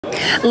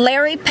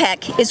Larry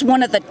Peck is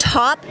one of the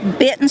top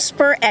bit and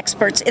spur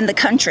experts in the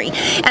country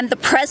and the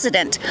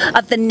president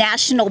of the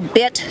National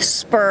Bit,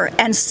 Spur,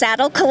 and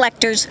Saddle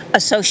Collectors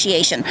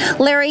Association.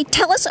 Larry,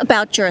 tell us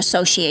about your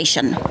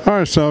association.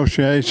 Our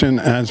association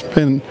has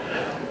been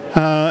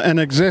in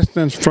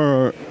existence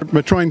for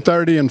between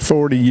 30 and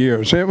 40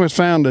 years. It was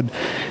founded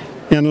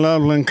in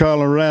Loveland,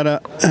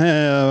 Colorado,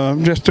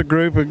 just a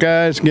group of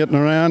guys getting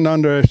around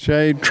under a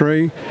shade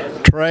tree,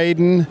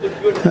 trading,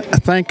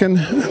 thinking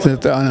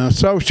that an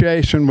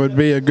association would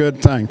be a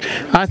good thing.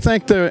 I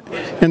think that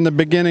in the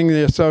beginning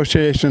the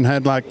association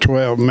had like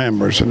 12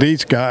 members,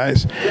 these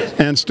guys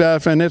and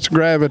stuff, and it's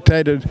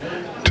gravitated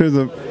to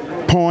the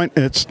point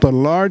it's the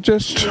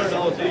largest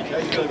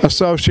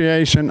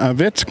association of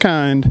its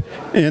kind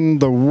in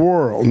the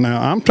world.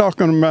 Now, I'm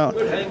talking about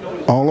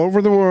all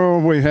over the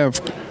world. We have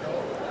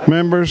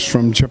members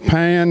from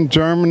Japan,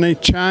 Germany,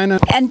 China.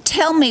 And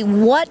tell me,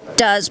 what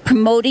does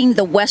promoting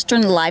the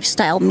Western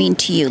lifestyle mean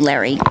to you,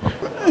 Larry?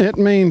 It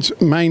means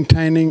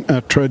maintaining a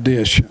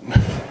tradition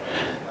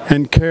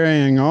and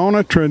carrying on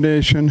a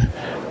tradition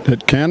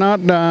that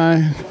cannot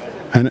die,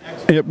 and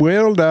it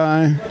will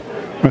die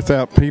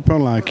without people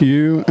like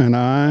you and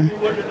I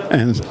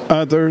and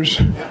others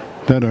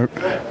that are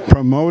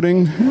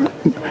promoting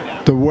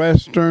the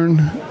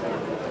Western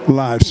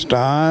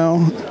lifestyle,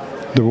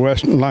 the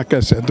Western, like I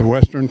said, the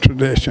Western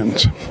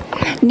traditions.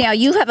 Now,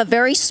 you have a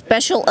very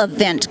special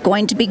event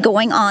going to be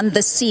going on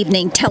this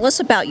evening. Tell us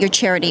about your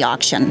charity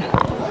auction.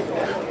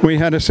 We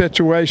had a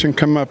situation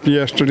come up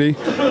yesterday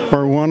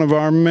where one of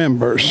our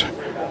members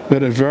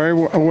that is very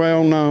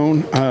well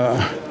known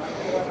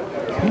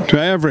to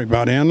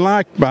everybody and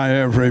liked by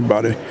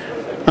everybody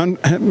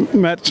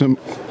met some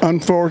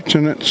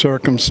unfortunate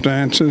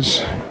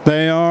circumstances.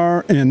 They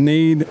are in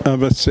need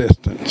of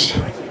assistance.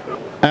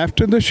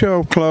 After the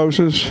show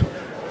closes,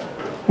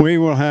 we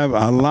will have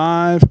a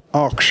live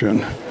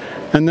auction,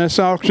 and this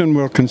auction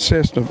will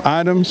consist of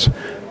items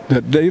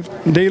that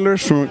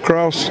dealers from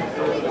across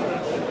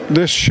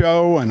this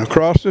show and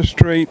across the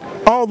street,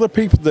 all the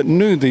people that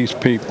knew these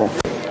people,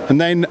 and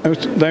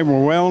they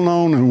were well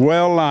known and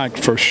well liked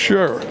for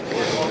sure.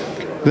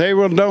 They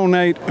will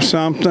donate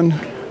something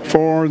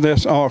for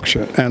this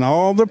auction, and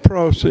all the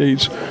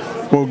proceeds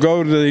will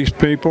go to these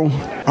people.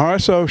 Our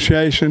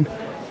association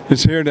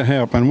is here to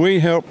help, and we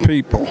help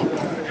people.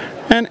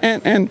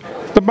 And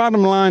the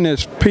bottom line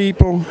is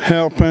people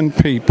helping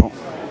people.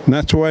 And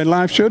that's the way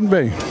life should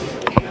be.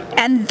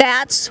 And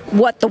that's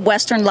what the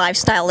Western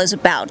lifestyle is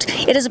about.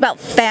 It is about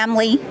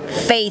family,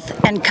 faith,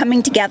 and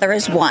coming together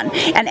as one.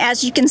 And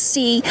as you can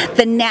see,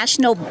 the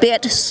National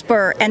Bit,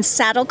 Spur, and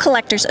Saddle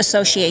Collectors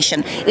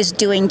Association is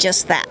doing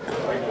just that.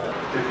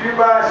 If you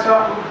buy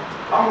something,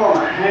 I'm going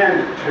to hand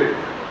it to you.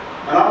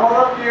 And I'm going to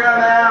look you in the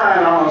eye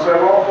and I'm going to say,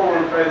 well, I'm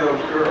going to pay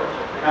those girls.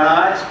 And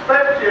I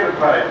expect you to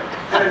pay.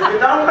 And if you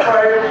don't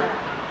pay them,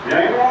 you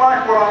ain't going to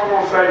like what I'm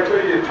going to say to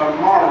you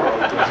tomorrow.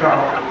 So,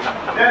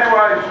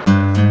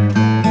 anyway.